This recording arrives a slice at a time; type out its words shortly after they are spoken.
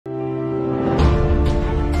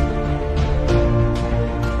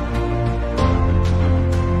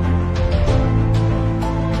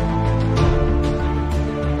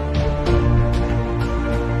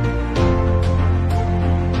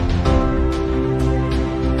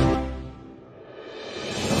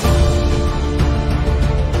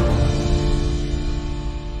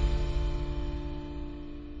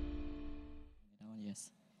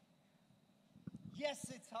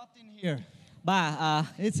here. បាទ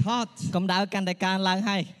It's hot. កម្ដៅកាន់តែកើនឡើង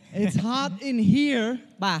ហើយ It's hot in here.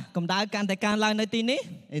 បាទកម្ដៅកាន់តែកើនឡើងនៅទីនេះ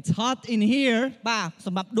It's hot in here. បាទស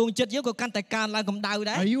ម្រាប់ដួងចិត្តយើងក៏កាន់តែកើនឡើងកម្ដៅ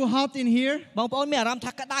ដែរ Are you hot in here? បងប្អូនមានអារម្មណ៍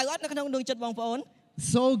ថាក្ដៅអត់នៅក្នុងដួងចិត្តបងប្អូន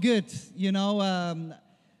So good. You know,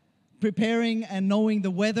 preparing and knowing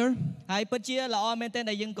the weather. ហើយពិតជាល្អមែនទែន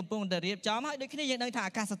ដែលយើងកំពុងតែរៀបចំហើយដូចគ្នាយើងដឹងថា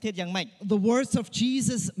អាកាសធាតុយ៉ាងម៉េច The words of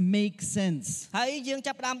Jesus make sense. ហើយយើង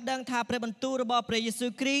ចាប់ផ្ដើមដឹងថាព្រះបន្ទូលរបស់ព្រះយេស៊ូ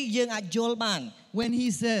វគ្រីស្ទយើងអាចយល់បាន When he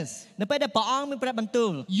says, នៅពេលដែលព្រះអង្គមានព្រះបន្ទូ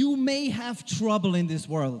ល you may have trouble in this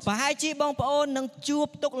world. ប្រហែលជាបងប្អូននឹងជួប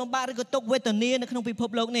ទុក្ខលំបាកឬក៏ទុក្ខវេទនានៅក្នុងពិភព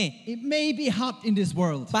លោកនេះ It may be hot in this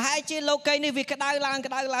world. ប្រហែលជាលោកីយ៍នេះវាក្ដៅឡើង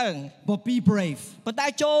But be brave. ប៉ុន្តែ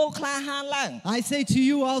ចូលក្លាហានឡើង I say to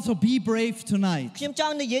you also, be brave tonight. ខ្ញុំច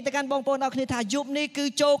ង់និយាយទៅកាន់បងប្អូនអរគ្នាថាយប់នេះគឺ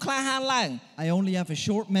ចូលក្លាហានឡើង I only have a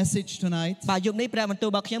short message tonight. បាទយប់នេះព្រះបន្ទូល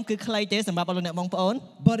របស់ខ្ញុំគឺខ្លីទេសម្រាប់លោកអ្នកបងប្អូន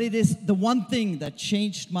But it is the one thing that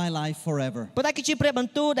changed my life forever. ប៉ុន្តែគឺជាព្រះប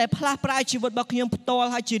ន្ទូលដែលផ្លាស់ប្រែជីវិតរបស់ខ្ញុំផ្ទាល់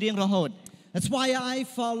ហើយជារៀងរហូត That's why I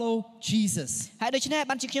follow Jesus. ហើយដូច្នេះ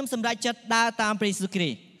បានជាខ្ញុំសម្រេចចិត្តដើរតាមព្រះយេស៊ូវគ្រី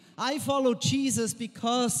ស្ទ I follow Jesus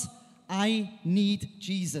because I need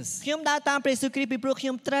Jesus. ខ្ញុំដើរតាមព្រះយេស៊ូវគ្រីស្ទពីព្រោះខ្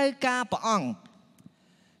ញុំត្រូវការព្រះអង្គ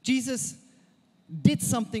Jesus did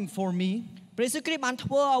something for me ព្រះយេស៊ូវគ្រីស្ទបាន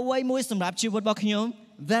ធ្វើអ្វីមួយសម្រាប់ជីវិតរបស់ខ្ញុំ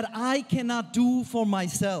that I cannot do for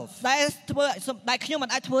myself. ដែលខ្ញុំមិន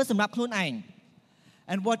អាចធ្វើសម្រាប់ខ្លួនឯង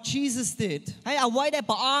And what Jesus did, ហើយអ្វីដែល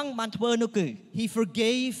ព្រះអង្គបានធ្វើនោះគឺ he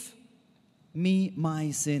forgave me my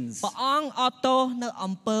sins. ព្រះអង្គអត់ទោសនៅ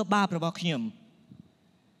អំពើបាបរបស់ខ្ញុំ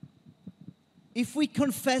If we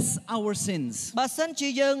confess our sins, បើសិនជា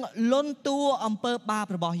យើងលន់តួអំពើបាប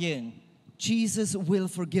របស់យើង Jesus will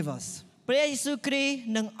forgive us. ព្រះយេស៊ូវគ្រីស្ទ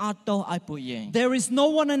នឹងអត់ទោសឲ្យពួកយើង There is no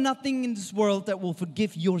one and nothing in this world that will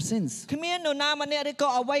forgive your sins. គ្មាននរណាម្នាក់ឬក៏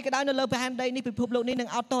អ្វីក៏ដោយនៅលើផែនដីនេះពិភពលោកនេះនឹង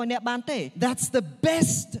អត់ទោសឲ្យអ្នកបានទេ That's the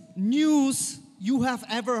best news you have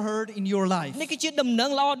ever heard in your life. នេះគឺជាដំណឹង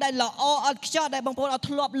ល្អដែលល្អអត់ខ្ចោះដែលបងប្អូនអត់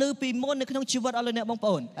ធ្លាប់ឮពីមុននៅក្នុងជីវិតរបស់លោកអ្នកបងប្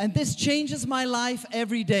អូន And this changes my life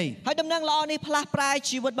every day. ហើយដំណឹងល្អនេះផ្លាស់ប្រែ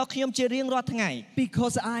ជីវិតរបស់ខ្ញុំជារៀងរាល់ថ្ងៃ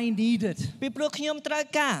Because I need it. ពីព្រោះខ្ញុំត្រូវ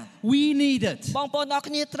ការ We need it. បងប្អូនអរ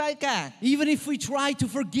គ្នាត្រូវការ Even if we try to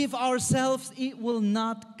forgive ourselves,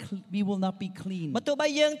 we will not be clean. បើទោះបី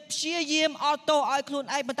យើងព្យាយាមអត់ទោសឲ្យខ្លួន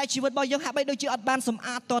ឯងប៉ុន្តែជីវិតរបស់យើងហាក់បីដូចជាអត់បានសម្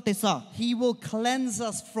អាតទាល់តែសោះ He will cleanse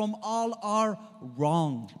us from all our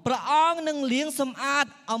wrong. ព្រះអង្គនឹងលាងសម្អាត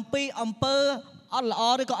អំពីអំពើអត់ល្អ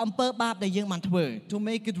ឬក៏អំពើបាបដែលយើងបានធ្វើ To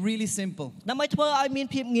make it really simple, ដើម្បីធ្វើឲ្យមាន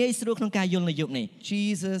ភាពងាយស្រួលក្នុងការយល់នៅយប់នេះ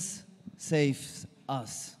Jesus saves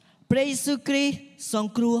us. ព្រះយេស៊ូវគ្រីស្ទស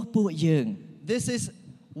ង្គ្រោះពួកយើង This is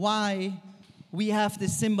why we have the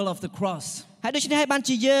symbol of the cross. ហើយដូច្នេះហើយបាន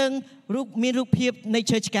ជាយើងមានរូបភាពនៃ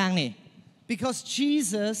ឈើឆ្កាងនេះ Because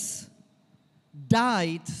Jesus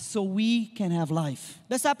died so we can have life.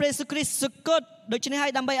 ដោយសារព្រះយេស៊ូវគ្រីស្ទសគត់ដូច្នេះហើ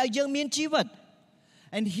យដើម្បីឲ្យយើងមានជីវិត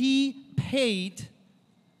And he paid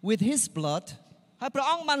with his blood ហើយព្រះ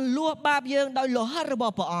អង្គបានលួសបាបយើងដោយលោហិតរប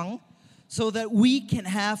ស់ព្រះអង្គ so that we can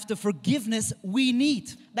have the forgiveness we need.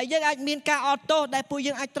 ដែលយើងអាចមានការអត់ទោសដែលពួក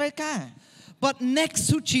យើងអាចត្រូវការ But next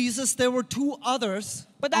to Jesus there were two others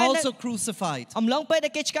also crucified. អំឡុងពេលដែ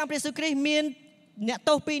លគេឆ្កាងព្រះយេស៊ូវគ្រីស្ទមានអ្នក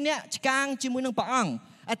ទោសពីរនាក់ឆ្កាងជាមួយនឹងព្រះអង្គ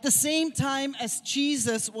At the same time as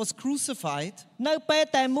Jesus was crucified, នៅពេល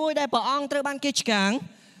តែមួយដែលព្រះអង្គត្រូវបានគេឆ្កាង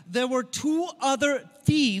there were two other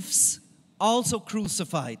thieves also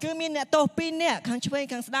crucified. គឺមានអ្នកទោសពីរនាក់ខាងឆ្វេង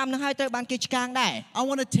ខាងស្ដាំនឹងហើយត្រូវបានគេឆ្កាងដែរ I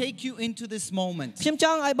want to take you into this moment. ខ្ញុំច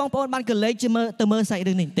ង់ឲ្យបងប្អូនបានកលេចទៅមើលសាច់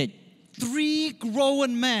រឿងនេះបន្តិច Three grown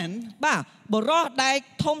men បាទបរិសុទ្ធដែល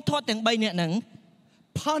ធំធាត់ទាំង3នាក់ហ្នឹង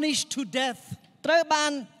punished to death, ត្រូវបា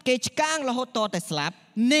នគេឆ្កាងរហូតតតែស្លាប់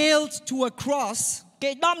nailed to a cross.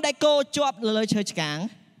 គេដំដែកគោជាប់លើឈើឆ្កាង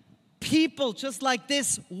People just like this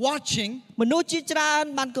watching. មនុស្សជាច្រើន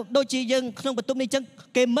បានដូចជាយើងក្នុងបន្ទប់នេះអញ្ចឹង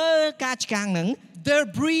គេមើលការឆ្កាងហ្នឹង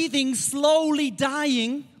They're breathing, slowly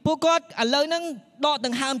dying. ពួកគាត់ឥឡូវហ្នឹងដកដ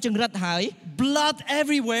ង្ហើមចង្រិតហើយ Blood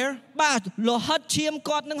everywhere. បាទលោហិតឈាម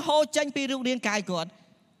គាត់នឹងហូរចេញពីរូបរាងកាយគាត់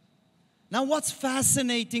Now what's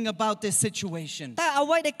fascinating about this situation? តែអ្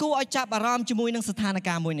វីដែលគួរឲ្យចាប់អារម្មណ៍ជាមួយនឹងស្ថាន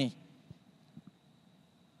ភាពមួយនេះ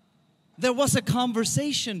There was a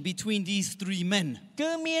conversation between these three men.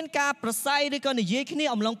 គឺមានការប្រស័យឬក៏និយាយគ្នា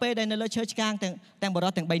អំឡុងពេលដែលនៅលើឈើឆ្កាងទាំងបរិ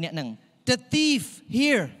សុទ្ធទាំង3នាក់ហ្នឹង The thief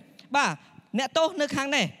here បាទអ្នកទោសនៅខាង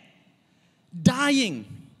នេះ dying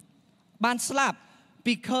បានស្លាប់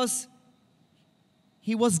because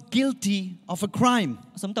he was guilty of a crime.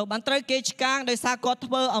 សំទោសបានត្រូវគេឆ្កាងដោយសារគាត់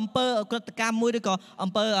ធ្វើអំពើអក្រកម្មមួយឬក៏អំ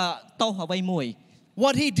ពើទោសអ្វីមួយ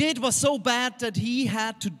What he did was so bad that he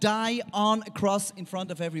had to die on a cross in front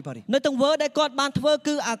of everybody. នៅទង្វើដែលគាត់បានធ្វើ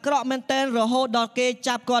គឺអាក្រក់មែនទែនរហូតដល់គេ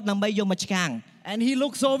ចាប់គាត់ដើម្បីយកមកឆ្កាង And he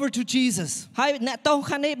looks over to Jesus. ហើយអ្នកទោស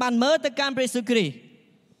ខាងនេះបានមើលទៅកាន់ព្រះយេស៊ូវគ្រីស្ទ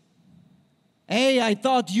Hey, I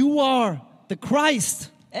thought you are the Christ.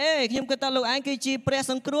 ខ្ញុំគិតថាលោកឯងគឺជាព្រះ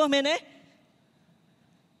សង្គ្រោះមែនទេ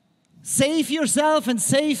Save yourself and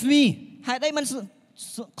save me. ហេតុអីមិន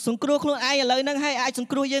សង្គ្រោះខ្លួនឯងឥឡូវហ្នឹងហើយអាចសង្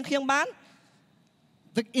គ្រោះយើងខ្ញុំបាន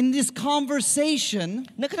In this conversation,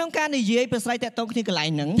 នៅក្នុងការនិយាយប្រស្រ័យតាក់ទងគ្នាកន្លែង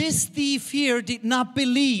ហ្នឹង this thief here did not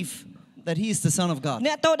believe that he is the Son of God.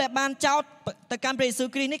 អ្នកទោសដែលបានចោទទៅកាន់ព្រះយេស៊ូវ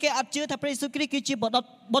គ្រីស្ទនេះគេអត់ជឿថាព្រះយេស៊ូវគ្រីស្ទគឺជា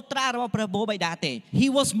បុត្រារបស់ព្រះបិតាទេ He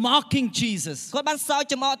was mocking Jesus. គាត់បានសើច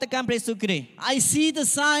ចំអកទៅកាន់ព្រះយេស៊ូវគ្រីស្ទ I see the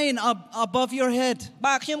sign above your head.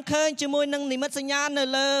 បាទខ្ញុំឃើញជាមួយនឹងនិមិត្តសញ្ញានៅ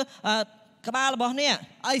លើក្បាលរបស់អ្នក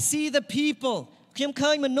I see the people. ខ្ញុំ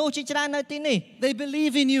ឃើញមនុស្សជាច្រើននៅទីនេះ They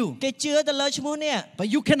believe in you. គេជឿទៅលើឈ្មោះអ្នក But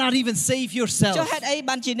you cannot even save ចុះ yourself. ហេតុអី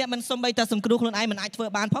បានជាអ្នកមិនសំបីតែសង្គ្រោះខ្លួនឯងមិនអាចធ្វើ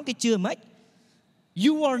បានផងគេជឿមិន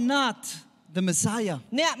You are not the Messiah.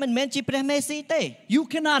 អ្នកមិនមែនជាព្រះមេស៊ីទេ You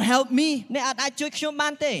cannot help me. អ្នកអាចជួយខ្ញុំបា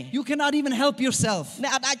នទេ You cannot even help yourself. អ្ន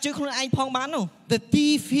កអាចជួយខ្លួនឯងផងបាននោះ The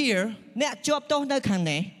thief here អ្នកជាប់ទោសនៅខាង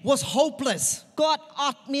នេះ was hopeless. គាត់អ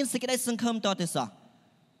ត់មានសេចក្តីសង្ឃឹមតទៅសោះ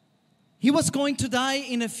He was going to die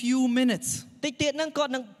in a few minutes តិចទៀតហ្នឹងគា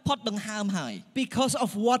ត់នឹងផុតដង្ហើមហើយ because of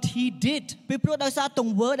what he did. ពីព្រោះដោយសារទ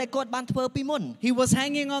ង្វើដែលគាត់បានធ្វើពីមុន He was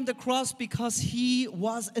hanging on the cross because he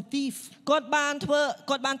was a thief. គាត់បាន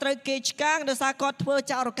ត្រូវគេឆ្កាងដោយសារគាត់ធ្វើ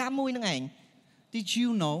ចោរកម្មមួយហ្នឹងឯង Did you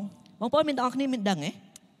know បងប្អូនមានអ្នកគ្នាមានដឹងទេ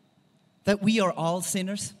that we are all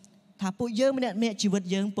sinners? ថាពួកយើងម្នាក់ជីវិត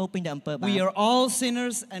យើងពោពេញដោយអំពើបាប We are all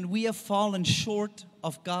sinners and we have fallen short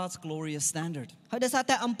of God's glorious standard. ហើយដោយសារ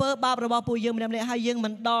តែអំពើបាបរបស់ពួកយើងម្នាក់ហើយយើងមិ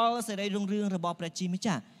នដល់សេរីរុងរឿងរបស់ព្រះជាម្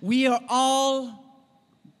ចាស់ We are all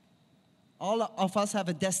of us have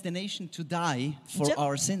a destination to die for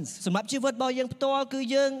our sins. សម្រាប់ជីវិតរបស់យើងផ្ទាល់គឺ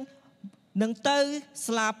យើងនឹងទៅ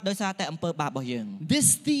ស្លាប់ដោយសារតែអំពើបាបរបស់យើង This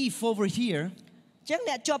thief over here, អញ្ចឹង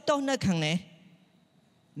អ្នកជាប់ទោសនៅខាងនេះ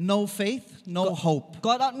no faith, no hope.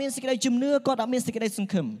 គាត់អត់មានសេចក្តីជំនឿគាត់អត់មានសេចក្តីស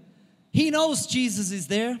ង្ឃឹម He knows Jesus is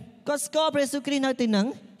there. គាត់ស្គាល់ព្រះយេស៊ូវគ្រីស្ទនៅទីហ្នឹង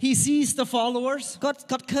He sees the followers, គា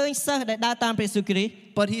ត់ឃើញសិស្សដែលដើរតាមព្រះយេស៊ូវគ្រីស្ទ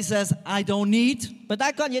but he says, I don't need, ប៉ុន្តែ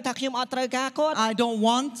គាត់និយាយថាខ្ញុំអត់ត្រូវការគាត់ I don't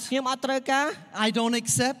want, ខ្ញុំអត់ត្រូវការ I don't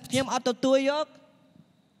accept, ខ្ញុំអត់ទទួលយក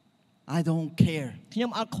I don't care. ខ្ញុំ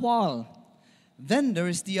អត់ខ្វល់ Then there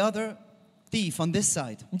is the other thief on this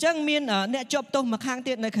side. អញ្ចឹងមានអ្នកជាប់ទោសម្ខាង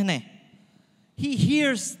ទៀតនៅខាងនេះ He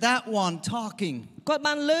hears that one talking គាត់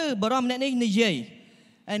បានឮបរិមម្នាក់នេះនិយាយ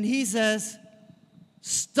and he says,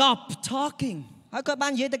 stop talking. ហើយគាត់បា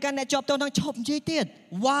ននិយាយទៅកាន់អ្នកជាប់ទោសហ្នឹងឈប់និយាយទៀត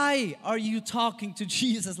Why are you talking to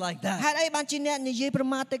Jesus like ហេ that? តុអីបានជាអ្នកនិយាយប្រ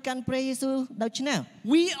មាថទៅកាន់ព្រះយេស៊ូវដូច្នេះ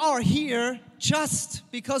We are here just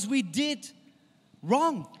because we did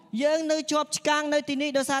wrong. យើងនៅជាប់ឆ្កាងនៅទីនេះ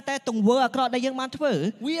ដោយសារតែទង្វើអាក្រក់ដែលយើងបានធ្វើ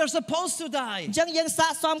We are supposed to die. អញ្ចឹងយើងស័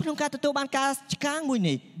ក្តិសមក្នុងការទទួលបានការឆ្កាងមួយ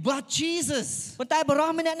នេះ But Jesus, ប៉ុន្តែបរិ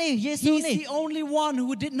មម្នាក់នេះយេស៊ូវ he's នេះ the only one who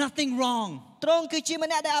did nothing wrong. ទ្រង់គឺជាម្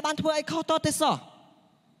នាក់ដែលបានធ្វើអីខុសតទេសោះ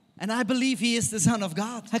And I believe he is the Son of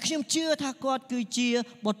God. ហើយខ្ញុំជឿថាគាត់គឺជា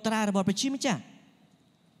បុត្រារបស់ព្រះជាម្ចាស់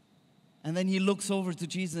And then he looks over to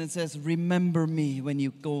Jesus and says, remember me when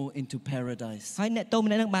you go into paradise. ហើយអ្នកទោស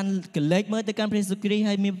ម្នាក់ហ្នឹងបានកលេចមើលទៅកាន់ព្រះយេស៊ូវគ្រីស្ទ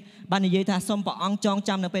ហើយមានបាននិយាយថាសូមព្រះអង្គចង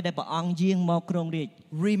ចាំនៅពេលដែលព្រះអង្គយាងមកគ្រងរាជ្យ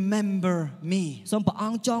Remember me. សូមព្រះអ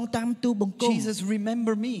ង្គចងចាំទូបង្គំ Jesus,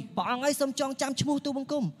 remember me. ព្រះអង្គឲ្យសូមចងចាំឈ្មោះទូបង្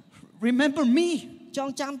គំ Remember me. ចង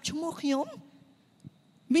ចាំឈ្មោះខ្ញុំ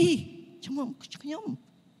Me. ឈ្មោះខ្ញុំ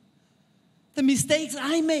The mistakes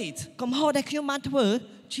I made. កំហុសដែលខ្ញុំបានធ្វើ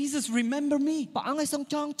Jesus, remember me. ព្រះអង្គឲ្យសូម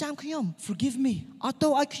ចងចាំខ្ញុំ Forgive me. អត់ទោ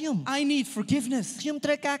សឲ្យខ្ញុំ I need forgiveness. ខ្ញុំត្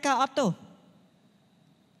រូវការការអត់ទោស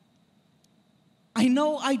I know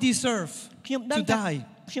I deserve ខ្ញុំដឹង to ថា die.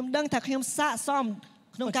 ខ្ញុំដឹងថាខ្ញុំស័ក្តិសម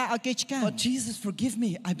ក្នុងការឲ្យគេឆ្កាង But Jesus, forgive me.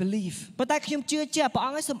 I believe. ប៉ុន្តែខ្ញុំជឿជាក់ព្រះអ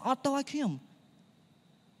ង្គឲ្យសូមអត់ទោសឲ្យខ្ញុំ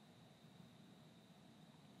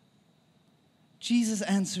Jesus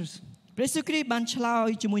answers ព្រះយេស៊ូវគ្រីស្ទបានឆ្លើយ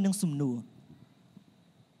ជាមួយនឹងសំណួរ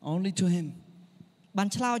only to him. បាន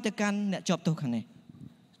ឆ្លើយទៅកាន់អ្នកជាប់ទោសខាងនេះ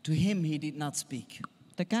To him he did not speak.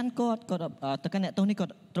 ទៅកាន់គាត់ទៅកាន់អ្នកទោសនេះគា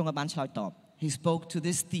ត់ទ្រង់ឲ្យបានឆ្លើយតប He spoke to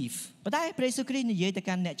this thief. ប៉ុន្តែព្រះយេស៊ូវគ្រីស្ទនិយាយទៅ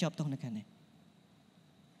កាន់អ្នកជាប់ទោសនៅខាងនេះ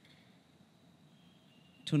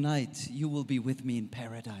Tonight you will be with me in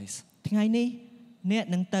paradise. ថ្ងៃនេះអ្នក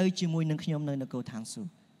នឹងទៅជាមួយនឹងខ្ញុំនៅនគរឋានសួគ៌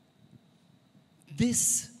This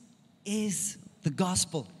is the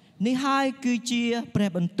gospel. នេះហើយគឺជាព្រះ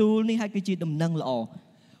បន្ទូលនេះហើយគឺជាដំណឹងល្អ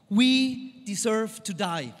We deserve to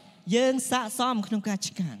die. យើងស័ក្តិសមក្នុងការ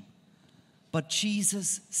ឆ្កាង But Jesus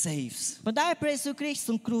saves. ប៉ុន្តែព្រះយេស៊ូវគ្រីស្ទ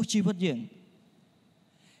សង្គ្រោះជីវិតយើង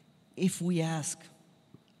If we ask,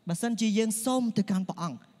 បើសិនជាយើងសូមទៅកាន់ព្រះអ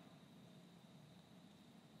ង្គ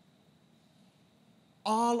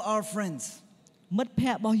all our friends, មិត្តភ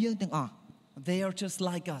ក្តិរបស់យើងទាំងអស់ They are just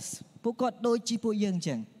like us. ពួកគាត់ដូចជាពួកយើងអញ្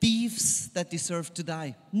ចឹង Thieves that deserve to die.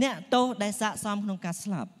 អ្នកទោសដែលស័ក្តិសមក្នុងការស្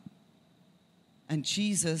លាប់ And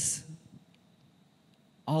Jesus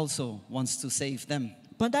also wants to save them.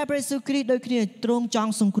 ប៉ុន្តែព្រះយេស៊ូវគ្រីស្ទដូចគ្នាទ្រង់ច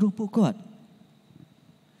ង់សង្គ្រោះពួកគាត់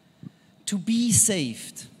To be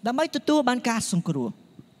saved ដើម្បីទទួលបានការសង្គ្រោះ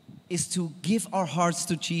is to give our hearts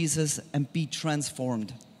to Jesus and be transformed.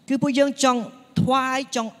 គឺពួកយើងចង់ថ្វាយ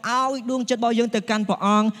ចង់ឲ្យដួងចិត្តរបស់យើងទៅកាន់ព្រះអ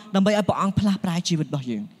ង្គដើម្បីឲ្យព្រះអង្គផ្លាស់ប្រែជីវិតរបស់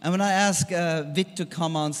យើង And when I ask Vic to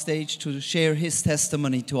come on stage to share his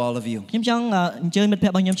testimony to all of you. ខ្ញុំចង់អញ្ជើញមិត្តភ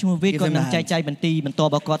ក្តិរបស់ខ្ញុំឈ្មោះ Vic គាត់នឹងចែកចាយបន្ទីបន្តរ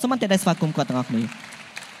បស់គាត់សូមអន្តរស្វាគមន៍គាត់ទាំងអស់គ្នា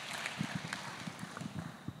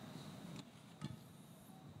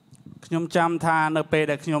ខ្ញុំចាំថានៅពេល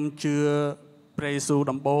ដែលខ្ញុំជឿព្រះយេស៊ូវ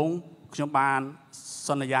ដំបូងខ្ញុំបានស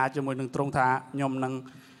ន្យាជាមួយនឹងទ្រង់ថាខ្ញុំនឹង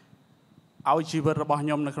ឲ្យជីវិតរបស់ខ្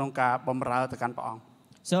ញុំនៅក្នុងការបម្រើទៅកាន់ព្រះអង្គ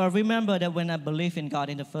So I remember that when I believe in God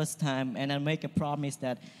in the first time and I make a promise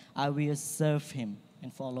that I will serve him and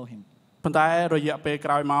follow him ប៉ុន្តែរយៈពេល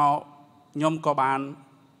ក្រោយមកខ្ញុំក៏បាន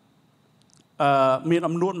មាន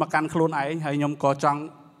អំណួតមកកាន់ខ្លួនឯងហើយខ្ញុំក៏ចង់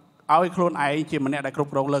ឲ្យខ្លួនឯងជាម្នាក់ដែលគ្រប់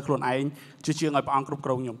គ្រងលើខ្លួនឯងជាជាងឲ្យព្រះអង្គគ្រប់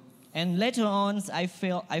គ្រងខ្ញុំ And later on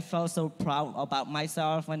I felt so proud about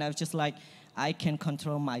myself when I was just like I can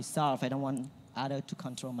control myself I don't want others to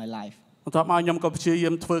control my life បន្ទាប់មកខ្ញុំក៏ព្យាយា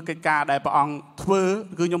មធ្វើកិច្ចការដែលព្រះអង្គធ្វើ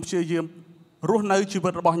គឺខ្ញុំព្យាយាមរស់នៅជីវិ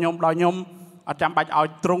តរបស់ខ្ញុំដោយខ្ញុំអត់ចាំបាច់ឲ្យ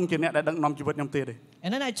ទ្រង់ជាអ្នកដែលដឹកនាំជីវិតខ្ញុំទេ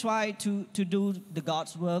And then I try to do the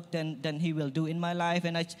God's work then he will do in my life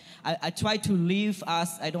and I try to live as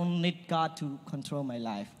I don't need God to control my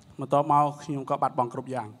life បន្ទាប់មកខ្ញុំក៏បាត់បង់គ្រប់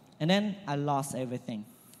យ៉ាង And then I lost everything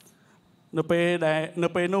នៅ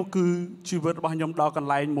ពេលនោះគឺជីវិតរបស់ខ្ញុំដល់កន្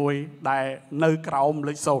លែងមួយដែលនៅក្រោម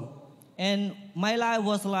លេខ0 And my life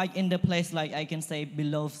was like in the place like I can say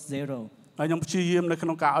below 0 ហើយខ្ញុំព្យាយាមនៅក្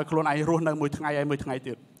នុងការឲ្យខ្លួនឯងរស់នៅមួយថ្ងៃហើយមួយថ្ងៃ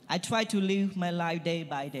ទៀត I try to live my life day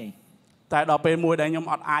by day តែដល់ពេលមួយដែលខ្ញុំ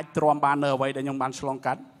អត់អាចទ្រាំបាននៅអ្វីដែលខ្ញុំបានឆ្លង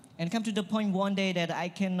កាត់ And come to the point one day that I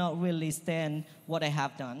cannot really stand what I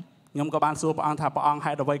have done ខ្ញុំក៏បានសួរព្រះអង្គថាព្រះអង្គ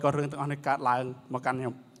ហេតុអ្វីក៏រឿងទាំងអស់នេះកើតឡើងមកកាន់ខ្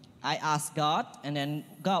ញុំ I asked God and then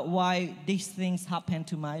God why these things happen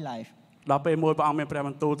to my life ដល់ពេលមួយព្រះអង្គមានព្រះប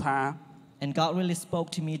ន្ទូលថា And God really spoke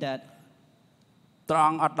to me that ព្រះ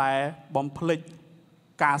អង្គអត់ដែលបំភ្លេច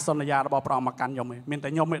ការសន្យារបស់ព្រះអង្គមកកាន់ខ្ញុំទេមានតែ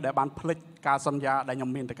ខ្ញុំទេដែលបានភ្លេចការសន្យាដែលខ្ញុំ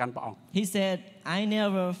មានទៅកាន់ព្រះអង្គ He said I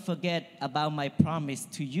never forget about my promise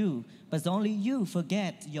to you but only you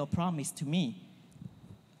forget your promise to me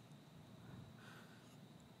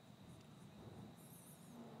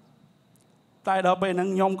តែដល់ពេលហ្នឹង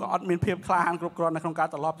ខ្ញុំក៏អត់មានភាពក្លាហានគ្រប់គ្រាន់នៅក្នុងការ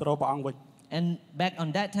ត្រឡប់ទៅរកព្រះអង្គវិញ And back on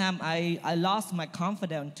that time I lost my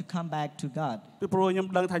confidence to come back to God ពីព្រោះខ្ញុំ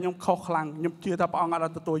ដឹងថាខ្ញុំខុសខ្លាំងខ្ញុំជឿថាព្រះអង្គអា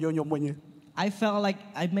ចទទួលយកខ្ញុំវិញ I felt like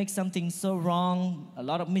I make something so wrong a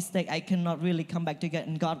lot of mistake I cannot really come back to God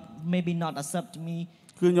and God maybe not accept me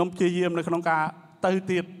គឺខ្ញុំព្យាយាមនៅក្នុងការទៅ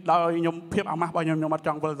ទៀតដោយខ្ញុំភាពអាម៉ាស់របស់ខ្ញុំអត់ច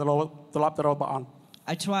ង់វិលត្រឡប់ទៅរកព្រះអង្គ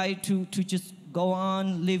I try to just go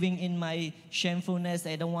on living in my shamefulness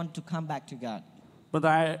I don't want to come back to God ប៉ុន្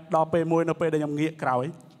តែដល់ពេលមួយនៅពេលដែលខ្ញុំងាកក្រោយ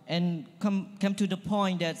And come to the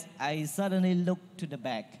point that I suddenly look to the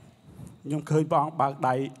back ខ្ញុំឃើញព្រះអង្គបើក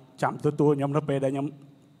ដៃចាំទទួលខ្ញុំនៅពេលដែលខ្ញុំ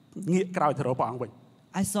ងាកក្រោយទៅរកព្រះអង្គវិញ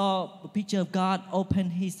I saw a picture of God open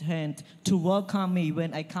his hand to welcome me when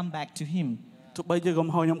I come back to him ទោះបីជាកំ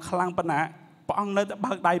ហុសខ្ញុំខ្លាំងប៉ុណ្ណាព្រះអង្គនៅតែ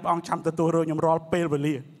បើកដៃព្រះអង្គចាំទទួលរកខ្ញុំរាល់ពេលវេ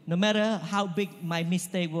លា No matter how big my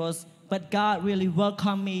mistake was but God really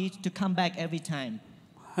welcomed me to come back every time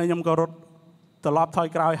ហើយខ្ញុំក៏រត់ត្រឡប់ថយ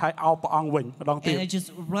ក្រោយហើយអោបព្រះអង្គវិញម្ដងទៀត And I just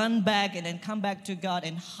run back and then come back to God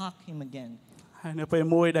and hug him again ហើយនៅពេល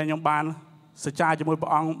មួយដែលខ្ញុំបានសច្ចាជាមួយព្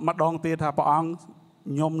រះអង្គម្ដងទៀតថាព្រះអង្គ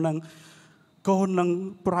ខ្ញុំនឹងកូននឹង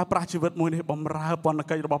ប្រើប្រាស់ជីវិតមួយនេះបម្រើពន្ធ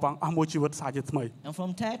កិច្ចរបស់ព្រះអង្គអស់មួយជីវិតសាជាថ្មី And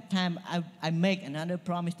from that time I make another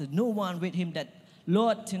promise to no one with him that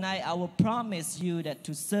Lord tonight I will promise you that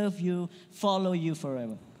to serve you follow you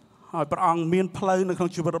forever ហើយព្រះអង្គមានផ្លូវនៅក្នុង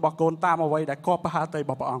ជីវិតរបស់កូនតាមអ្វីដែលគប់ប្រហាតីរ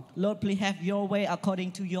បស់ព្រះអង្គ Lord please have your way according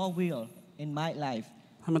to your will in my life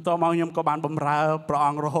ហើយបន្តមកខ្ញុំក៏បានបម្រើព្រះអ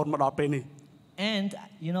ង្គរហូតមកដល់ពេលនេះ And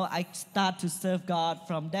you know I start to serve God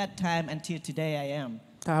from that time until today I am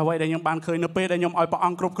តែអ្វីដែលខ្ញុំបានឃើញនៅពេលដែលខ្ញុំឲ្យព្រះអ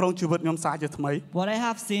ង្គគ្រប់គ្រងជីវិតខ្ញុំសាជាថ្មី What I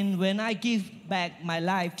have seen when I give back my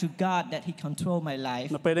life to God that he control my life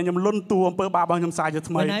នៅពេលដែលខ្ញុំលន់តួអំពើបាបរបស់ខ្ញុំសាជា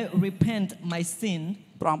ថ្មី When I repent my sin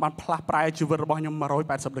ព្រះអង្គបានផ្លាស់ប្រែជីវិតរបស់ខ្ញុំ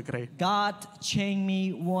180 degree God changed me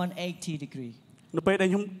 180 degree នៅពេលដែល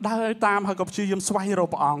ខ្ញុំដើរតាមហើយក៏ព្យាយាមស្វែងរក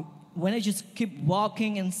ព្រះអង្គ When I just keep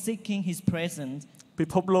walking and seeking his presence ពិ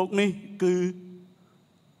ភពលោកនេះគឺ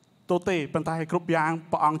ទោះទេប៉ុន្តែគ្រប់យ៉ាង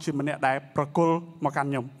ព្រះអង្គជាម្នាក់ដែលប្រគល់មកកាន់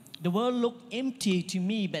ខ្ញុំ The world looked empty to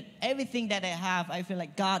me, but everything that I have, I feel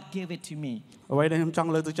like God gave it to me. អ្វីដែលខ្ញុំចង់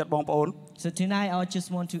លើកទឹកចិត្តបងប្អូន So tonight, I just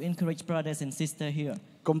want to encourage brothers and sisters here.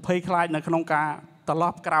 កុំភ័យខ្លាចនៅក្នុងការត្រឡ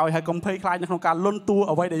ប់ក្រោយហើយកុំភ័យខ្លាចនៅក្នុងការលន់តួ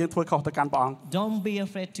អ្វីដែលយើងធ្វើខុសទៅកាន់ព្រះអង្គ Don't be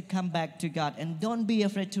afraid to come back to God, and don't be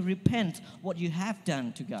afraid to repent what you have done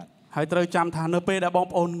to God. ហើយត្រូវចាំថានៅពេលដែលបង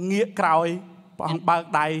ប្អូនងាកក្រោយព្រះអង្គបើក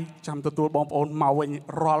ដៃចាំទទួលបងប្អូនមកវិញ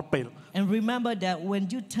រាល់ពេល And remember that when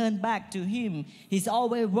you turn back to Him, He's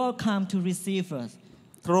always welcome to receive us.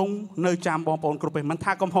 ទ្រង់នៅចាំបងប្អូនគ្រប់ពេលមិន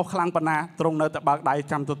ថាកំហុសខ្លាំងប៉ុណ្ណាទ្រង់នៅតែបើកដៃ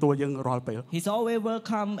ចាំទទួលយើងរាល់ពេល He's always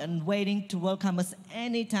welcome and waiting to welcome us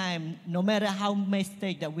anytime, no matter how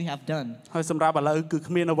mistake that we have done. ហើយសម្រាប់ឥឡូវគឺ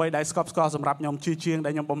គ្មានអ្វីដែលស្កប់ស្កល់សម្រាប់ខ្ញុំជាជាងដែ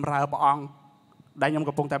លខ្ញុំបម្រើព្រះអង្គដែលខ្ញុំ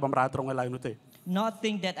កំពុងតែបម្រើទ្រង់ឥឡូវនោះទេ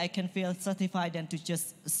Nothing that I can feel satisfied than to just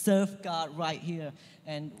serve God right here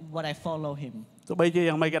and what I follow Him. ទោះបីជា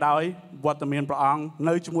យ៉ាងម៉េចក៏ដោយវត្តមានព្រះអង្គ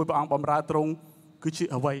នៅជាមួយព្រះអង្គបម្រើទ្រង់គឺជា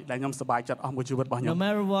អ្វីដែលខ្ញុំសប្បាយចិត្តអស់មួយជីវិតរបស់ខ្ញុំ No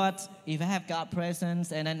matter what, if I have God's presence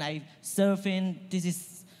and then I serve Him, this is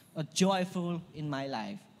a joyful in my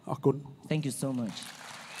life. អរគុណ Thank you so much.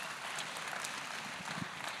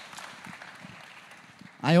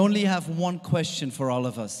 I only have one question for all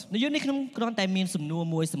of us. នៅយើងនេះខ្ញុំគ្រាន់តែមានសំណួរ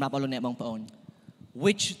មួយសម្រាប់អស់លោកអ្នកបងប្អូន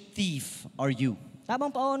Which thief are you? តើប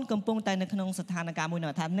ងប្អូនកំពុងតែនៅក្នុងស្ថានភាពមួយ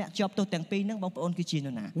នោះថាអ្នកជាប់ទោសទាំងពីរហ្នឹងបងប្អូនគឺជាន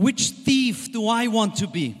រណា Which thief do I want to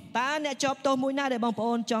be? តើអ្នកជាប់ទោសមួយណាដែលបងប្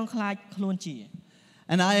អូនចង់ខ្លាចខ្លួនជា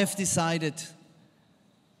And I have decided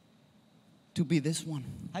to be this one.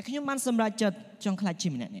 ហើយខ្ញុំបានសម្រេចចិត្តចង់ខ្លាចជា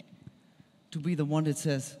ម្នាក់នេះ To be the one that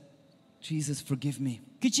says, Jesus, forgive me.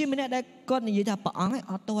 គឺជាម្នាក់ដែលគាត់និយាយថាព្រះអង្គឯង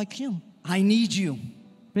អត់ទោសឲ្យខ្ញុំ I need you.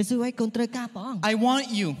 ព្រះយេស៊ូវឯងកូនត្រូវការព្រះអង្គ I want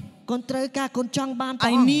you. កូនត្រូវការកូនចង់បានព្រះ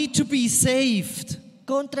I អង្គ need to be saved.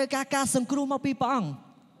 កូនត្រូវការការសង្គ្រោះមកពីព្រះអង្គ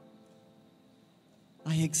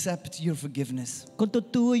I accept your forgiveness. កូនទ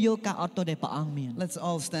ទួលយកការអត់ទោសដែលព្រះអង្គមាន Let's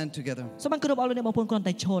all stand together. សូមបានគោរពអស់លោកអ្នកបងប្អូនគ្រាន់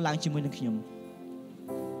តែឈរឡើងជាមួយនឹងខ្ញុំ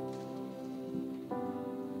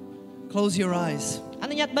Close your eyes. អ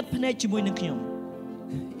នុញ្ញាតបិទភ្នែកជាមួយនឹងខ្ញុំ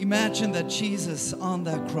Imagine that Jesus on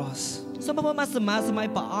that cross. សូមបងប្អូនបានសម័យ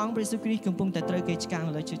ព្រះអង្គព្រះយេស៊ូវគ្រីស្ទកំពុងតែត្រូវគេឆ្កាំង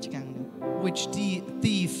លើឈើឆ្កាំងនោះ Which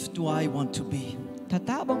thief do I want to be? ថា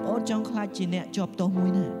តើបងប្អូនចង់ខ្លាចជាអ្នកជាប់ទោសមួ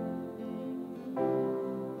យណា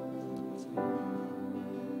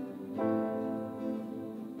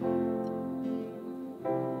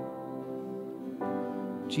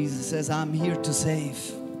Jesus says, I'm here to save.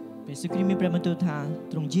 ព្រះយេស៊ូវគ្រីស្ទមានព្រះបន្ទូលថា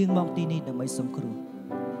ទ្រង់យាងមកទីនេះដើម្បីសង្គ្រោះ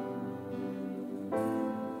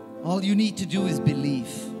All you need to do is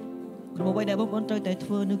believe. គ្រប់អ្វីដែលបងប្អូនត្រូវតែធ្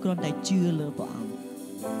វើនោះគ្រាន់តែជឿលើព្រះអង្គ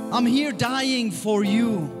I'm here dying for you.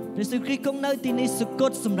 ព្រះយេស៊ូវគ្រីស្ទគង់នៅទីនេះសគ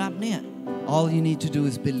ត់សម្រាប់អ្នក All you need to do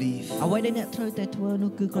is believe. អ្វីដែលអ្នកត្រូវតែធ្វើ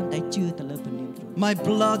នោះគឺគ្រាន់តែជឿទៅលើព្រះនាមទ្រង់ My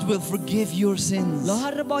blood will forgive your sins. លោហិ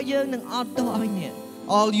តរបស់យើងនឹងអត់ទោសឲ្យអ្នក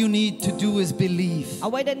All you need to do is believe.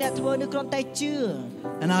 អ្វីដែលអ្នកធ្វើនោះគ្រាន់តែជឿ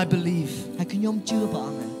And I believe. ហើយខ្ញុំជឿព្រះអ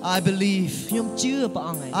ង្គ I believe. ខ្ញុំជឿព្រះ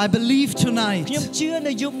អង្គ I believe tonight ខ្ញុំជឿ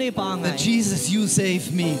នៅយប់នេះព្រះអង្គ that Jesus, you save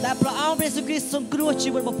me. ដែលព្រះអង្គព្រះយេស៊ូវគ្រីស្ទសង្គ្រោះជី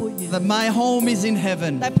វិតរបស់ពួកយើង That my home is in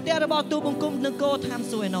heaven. ដែលផ្ទះរបស់ទូបង្គំនឹងគោឋាន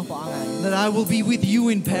សួគ៌ឯណោះព្រះអង្គ That I will be with you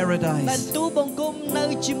in ដែល paradise. ទូបង្គំនៅ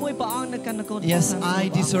ជាមួយព្រះអង្គនៅកាន់នគរ Yes, I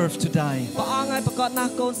deserve to die. ព្រះអង្គឲ្យប្រកាសណា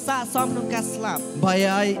ស់កូនសាកសមក្នុងការស្លាប់ But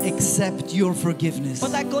I accept your forgiveness. ប៉ុ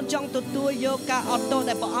ន្តែកូនចង់ទទួលយកការអត់ទោស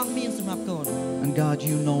ដែលព្រះអង្គមានសម្រាប់កូន And God,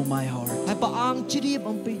 you know my heart. ហើយព្រះអង្គជ្រាប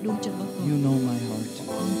អំពីដួងចិត្តរបស់កូន You know my heart. ព្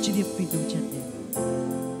រះអង្គជ្រាបពីដួងចិត្តយើង